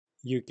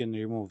You can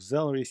remove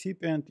Zelle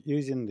recipient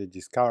using the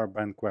Discover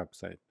Bank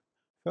website.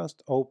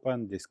 First,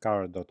 open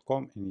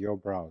discover.com in your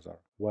browser.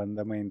 When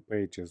the main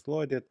page is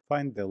loaded,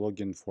 find the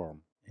login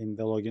form. In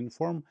the login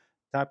form,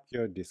 tap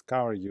your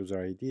Discover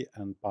user ID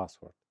and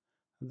password.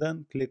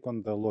 Then click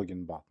on the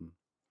Login button.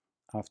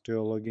 After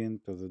you log in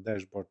to the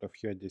dashboard of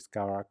your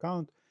Discover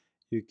account,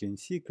 you can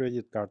see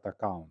credit card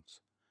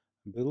accounts.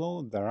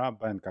 Below there are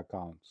bank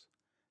accounts.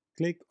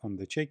 Click on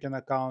the checking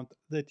account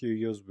that you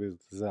use with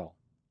Zelle.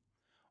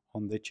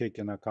 On the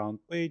checking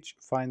account page,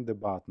 find the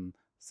button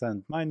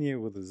Send Money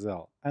with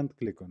Zelle and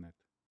click on it.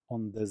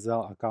 On the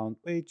Zelle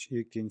account page,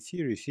 you can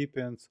see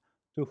recipients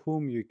to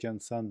whom you can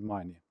send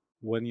money.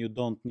 When you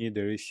don't need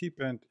a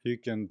recipient, you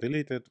can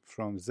delete it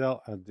from Zelle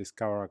at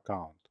Discover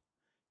account.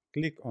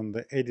 Click on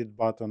the Edit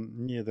button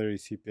near the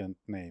recipient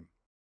name.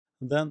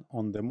 Then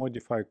on the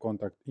Modify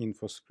Contact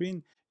Info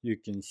screen, you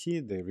can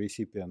see the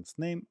recipient's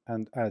name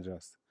and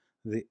address.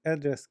 The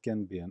address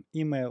can be an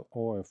email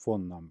or a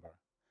phone number.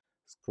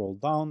 Scroll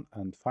down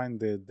and find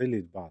the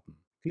Delete button.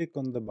 Click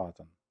on the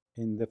button.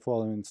 In the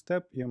following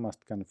step, you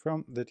must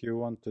confirm that you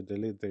want to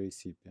delete the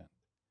recipient.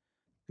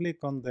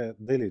 Click on the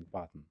Delete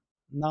button.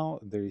 Now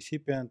the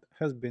recipient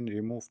has been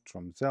removed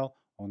from Zelle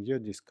on your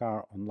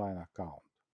Discover online account.